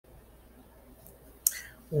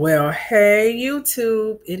Well, hey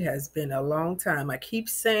YouTube, it has been a long time. I keep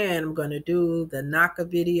saying I'm going to do the NACA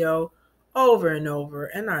video over and over,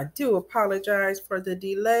 and I do apologize for the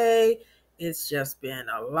delay. It's just been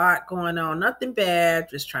a lot going on, nothing bad,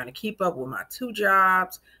 just trying to keep up with my two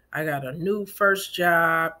jobs. I got a new first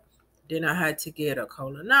job, then I had to get a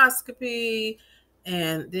colonoscopy,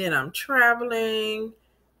 and then I'm traveling,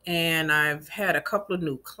 and I've had a couple of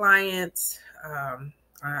new clients.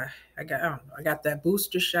 I, I got that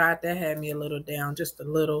booster shot that had me a little down, just a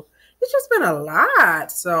little. It's just been a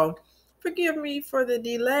lot. So forgive me for the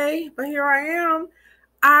delay, but here I am.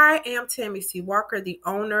 I am Tammy C. Walker, the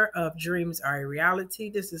owner of Dreams Are a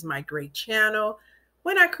Reality. This is my great channel.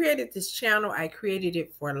 When I created this channel, I created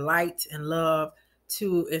it for light and love,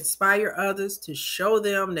 to inspire others, to show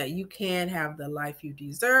them that you can have the life you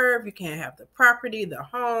deserve. You can have the property, the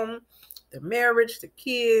home, the marriage, the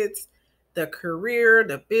kids, the career,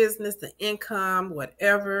 the business, the income,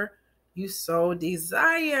 whatever you so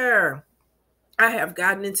desire. I have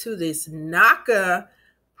gotten into this NACA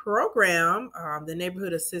program, the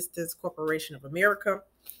Neighborhood Assistance Corporation of America.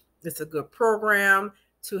 It's a good program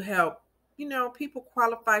to help, people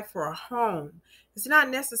qualify for a home. It's not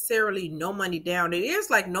necessarily no money down. It is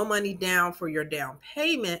like no money down for your down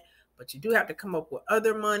payment, but you do have to come up with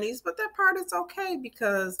other monies. But that part is okay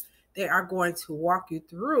because they are going to walk you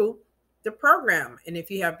through the program. And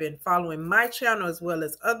if you have been following my channel as well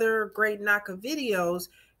as other great NACA videos,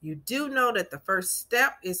 you do know that the first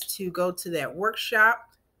step is to go to that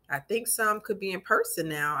workshop. I think some could be in person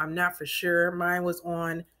now. I'm not for sure. Mine was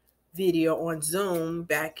on video on Zoom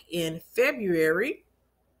back in February.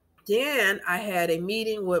 Then I had a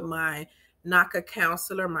meeting with my NACA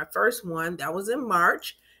counselor, my first one. That was in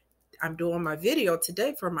March. I'm doing my video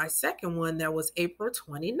today for my second one. That was April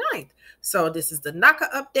 29th. So this is the NACA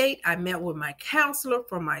update. I met with my counselor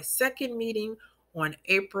for my second meeting on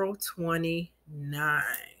April 29th.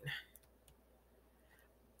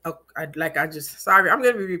 Oh, sorry, I'm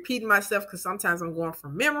going to be repeating myself because sometimes I'm going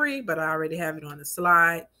from memory, but I already have it on the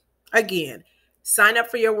slide. Again, sign up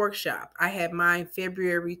for your workshop. I had mine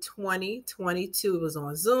February 2022. It was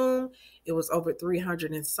on Zoom. It was over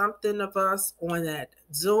 300 and something of us on that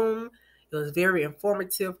Zoom. It was very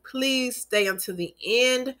informative. Please stay until the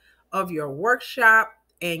end of your workshop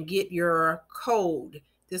and get your code.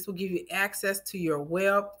 This will give you access to your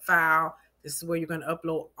web file. This is where you're going to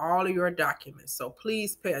upload all of your documents. So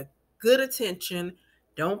please pay good attention.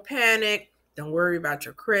 Don't panic. Don't worry about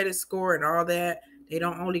your credit score and all that. They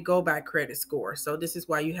don't only go by credit score. So this is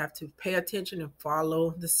why you have to pay attention and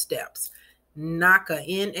follow the steps. NACA,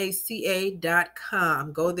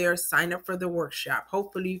 NACA.com. Go there, sign up for the workshop.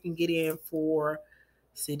 Hopefully you can get in for,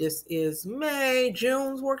 this is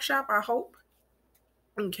June's workshop, I hope.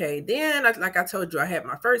 Okay, then, like I told you, I had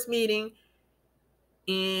my first meeting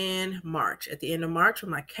in March. At the end of March with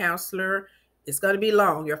my counselor. It's going to be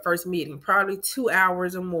long, your first meeting, probably 2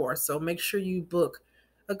 hours or more. So make sure you book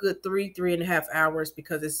a good 3.5 hours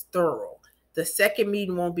because it's thorough. The second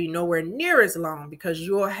meeting won't be nowhere near as long because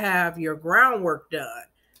you'll have your groundwork done.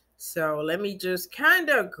 So let me just kind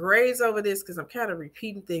of graze over this because I'm kind of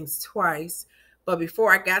repeating things twice. But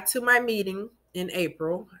before I got to my meeting in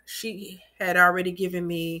April, she had already given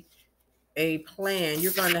me a plan.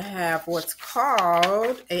 You're going to have what's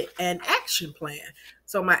called an action plan.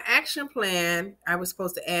 So my action plan, I was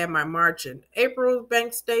supposed to add my March and April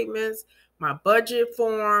bank statements, my budget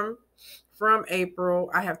form from April.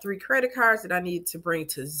 I have 3 credit cards that I need to bring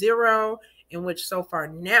to zero, in which so far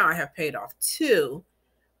now I have paid off 2.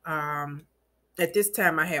 At this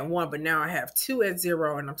time I had 1, but now I have 2 at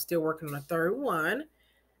zero, and I'm still working on the third one.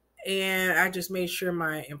 And I just made sure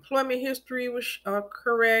my employment history was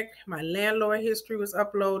correct. My landlord history was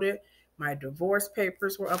uploaded. My divorce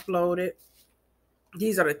papers were uploaded.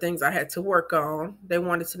 These are the things I had to work on. They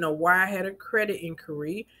wanted to know why I had a credit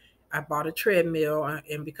inquiry. I bought a treadmill,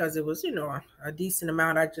 and because it was, a decent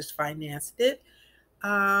amount, I just financed it.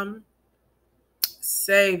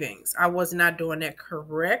 Savings. I was not doing that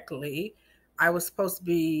correctly. I was supposed to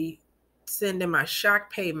be sending my shock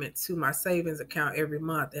payment to my savings account every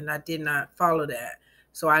month, and I did not follow that.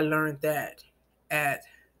 So I learned that at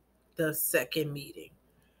the second meeting.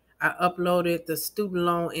 I uploaded the student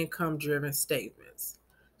loan income driven statements.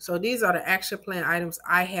 So these are the action plan items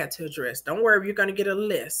I had to address. Don't worry, you're going to get a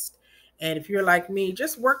list. And if you're like me,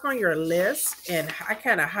 just work on your list, and I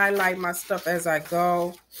kind of highlight my stuff as I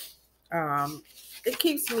go. It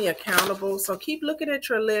keeps me accountable. So keep looking at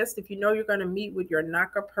your list. If you know you're going to meet with your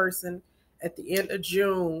NACA person at the end of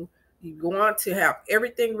June, you want to have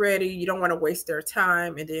everything ready. You don't want to waste their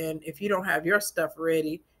time. And then if you don't have your stuff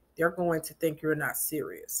ready, they're going to think you're not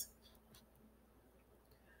serious.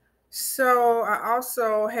 So I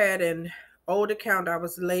also had an old account I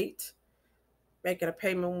was late making a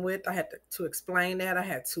payment with. I had to explain that. I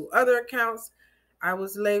had two other accounts I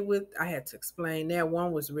was late with. I had to explain that.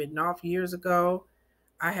 One was written off years ago.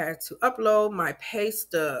 I had to upload my pay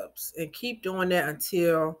stubs and keep doing that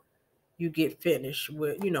until you get finished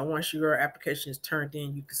with, once your application is turned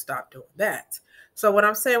in, you can stop doing that. So what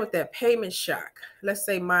I'm saying with that payment shock, let's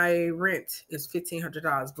say my rent is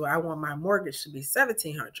 $1,500, but I want my mortgage to be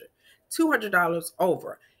 $1,700, $200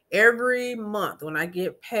 over. Every month when I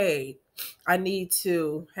get paid, I need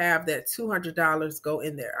to have that $200 go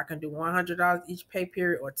in there. I can do $100 each pay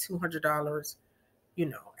period or $200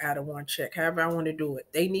 out of one check, however I want to do it.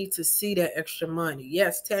 They need to see that extra money.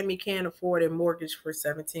 Yes, Tammy can't afford a mortgage for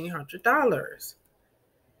 $1,700.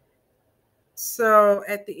 So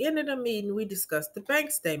at the end of the meeting, we discussed the bank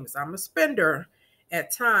statements. I'm a spender at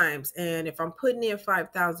times, and if I'm putting in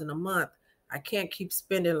 $5,000 a month, I can't keep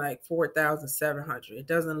spending like $4,700. It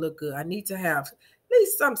doesn't look good. I need to have at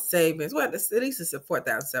least some savings. Well, at least it's at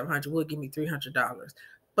 $4,700. Will give me $300,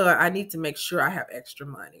 but I need to make sure I have extra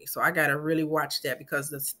money. So I got to really watch that, because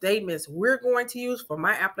the statements we're going to use for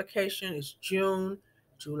my application is June,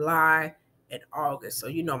 July, and August. So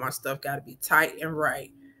my stuff got to be tight and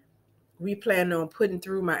right. We plan on putting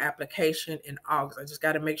through my application in August. I just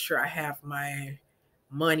got to make sure I have my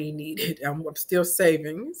money needed. I'm still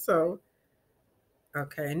saving. So,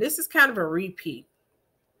 okay. And this is kind of a repeat,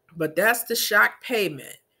 but that's the shock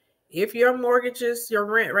payment. If your your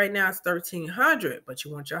rent right now is $1,300, but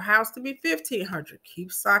you want your house to be $1,500,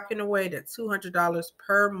 keep socking away that $200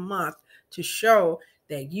 per month to show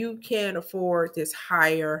that you can afford this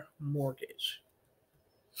higher mortgage.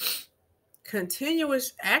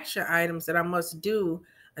 Continuous action items that I must do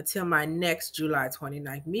until my next July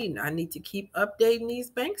 29th meeting. I need to keep updating these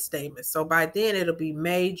bank statements. So by then it'll be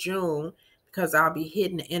May, June, because I'll be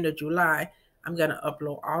hitting the end of July. I'm going to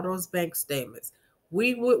upload all those bank statements.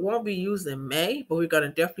 We won't be using May, but we're going to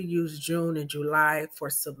definitely use June and July for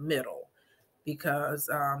submittal, because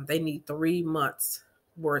they need 3 months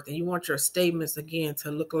worth. And you want your statements, again,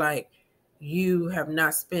 to look like you have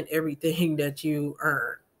not spent everything that you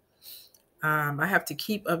earn. I have to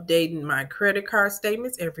keep updating my credit card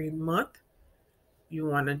statements every month. You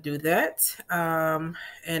want to do that.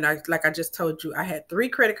 And like I just told you, I had 3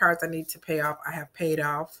 credit cards I need to pay off. I have paid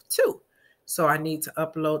off 2. So I need to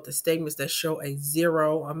upload the statements that show a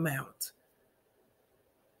 0 amount.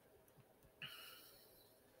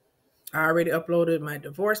 I already uploaded my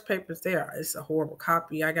divorce papers there. It's a horrible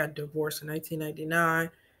copy. I got divorced in 1999.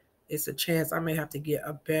 It's a chance I may have to get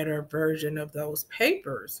a better version of those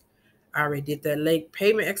papers. I already did that late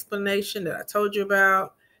payment explanation that I told you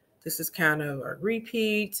about. This is kind of a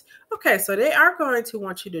repeat. Okay, so they are going to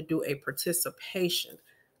want you to do a participation.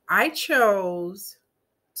 I chose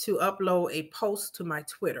to upload a post to my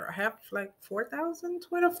Twitter. I have like 4,000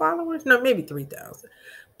 Twitter followers. No, maybe 3,000.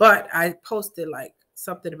 But I posted like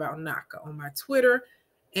something about NACA on my Twitter.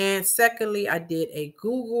 And secondly, I did a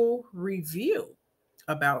Google review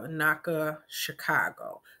about NACA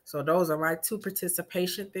Chicago. So those are my 2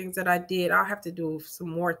 participation things that I did. I'll have to do some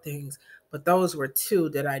more things, but those were 2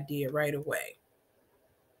 that I did right away.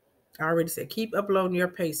 I already said keep uploading your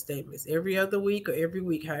pay statements every other week or every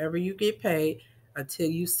week, however you get paid, until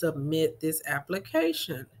you submit this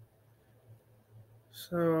application.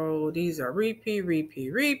 So these are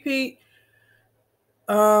repeat.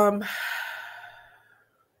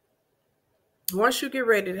 Once you get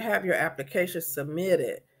ready to have your application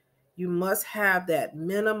submitted, you must have that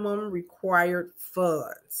minimum required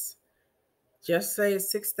funds. Just say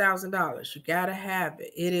it's $6,000. You got to have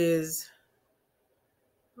it. It is,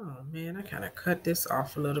 oh man, I kind of cut this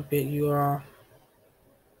off a little bit, you all.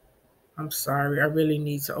 I'm sorry. I really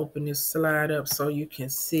need to open this slide up so you can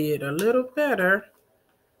see it a little better.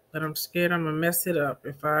 But I'm scared I'm going to mess it up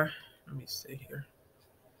if let me see here.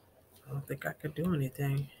 I don't think I can do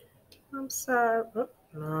anything. I'm sorry. Oh,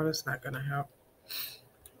 no, that's not going to help.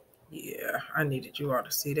 Yeah, I needed you all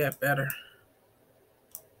to see that better.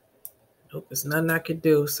 Nope, there's nothing I could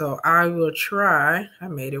do. So I will try. I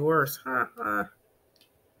made it worse. I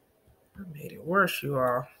made it worse, you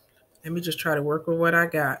all. Let me just try to work with what I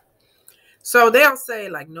got. So they'll say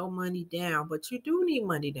like no money down, but you do need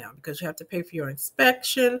money down because you have to pay for your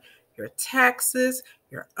inspection, your taxes,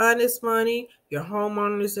 your honest money, your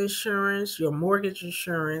homeowner's insurance, your mortgage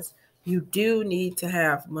insurance. You do need to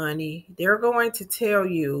have money. They're going to tell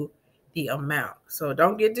you the amount. So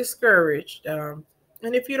don't get discouraged. And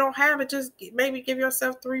if you don't have it, just maybe give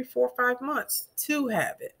yourself 3, 4, 5 months to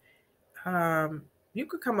have it. You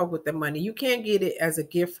could come up with the money. You can't get it as a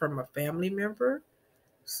gift from a family member.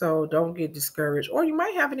 So don't get discouraged. Or you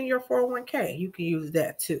might have it in your 401k. You can use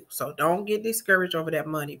that too. So don't get discouraged over that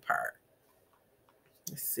money part.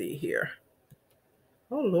 Let's see here.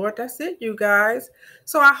 Oh, Lord, that's it, you guys.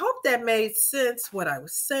 So I hope that made sense what I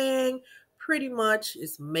was saying. Pretty much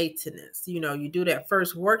is maintenance. You do that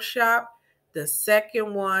first workshop. The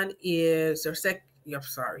second one is, I'm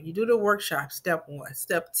sorry, you do the workshop, step one.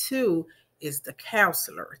 Step two is the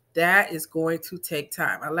counselor. That is going to take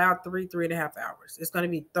time. Allow 3.5 hours. It's going to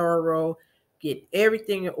be thorough. Get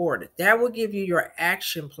everything in order. That will give you your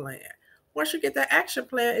action plan. Once you get the action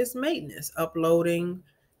plan, it's maintenance, uploading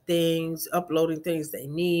things they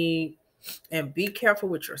need, and be careful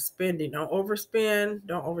with your spending. Don't overspend,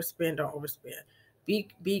 don't overspend, don't overspend.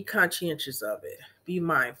 Be conscientious of it. Be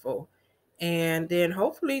mindful. And then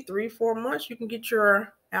hopefully 3-4 months you can get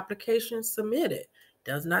your application submitted.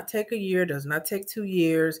 Does not take a year, does not take 2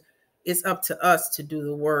 years. It's up to us to do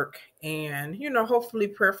the work. And hopefully,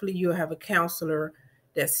 prayerfully, you'll have a counselor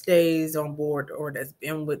that stays on board or that's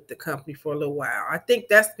been with the company for a little while. I think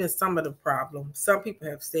that's been some of the problem. Some people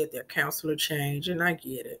have said their counselor changed, and I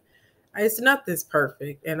get it. It's nothing's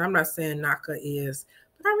perfect, and I'm not saying NACA is,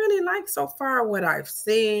 but I really like so far what I've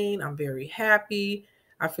seen. I'm very happy.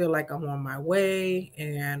 I feel like I'm on my way,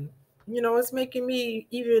 and it's making me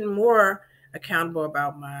even more accountable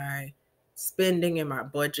about my spending and my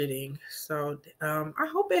budgeting. So I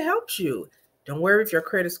hope it helps you. Don't worry if your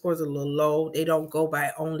credit score is a little low. They don't go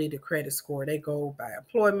by only the credit score. They go by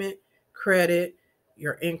employment, credit,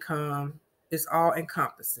 your income. It's all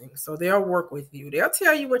encompassing. So they'll work with you. They'll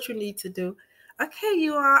tell you what you need to do. Okay,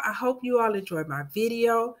 you all. I hope you all enjoyed my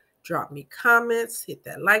video. Drop me comments, hit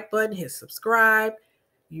that like button, hit subscribe.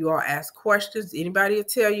 You all ask questions. Anybody will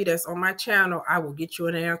tell you that's on my channel, I will get you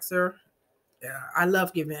an answer. I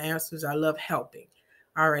love giving answers. I love helping.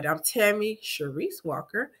 All right, I'm Tammy Sharice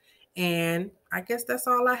Walker, and I guess that's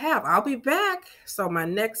all I have. I'll be back. So my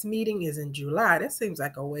next meeting is in July. That seems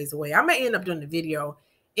like a ways away. I may end up doing the video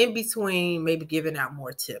in between, maybe giving out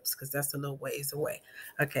more tips because that's a little ways away.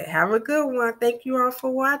 Okay, have a good one. Thank you all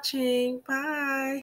for watching. Bye.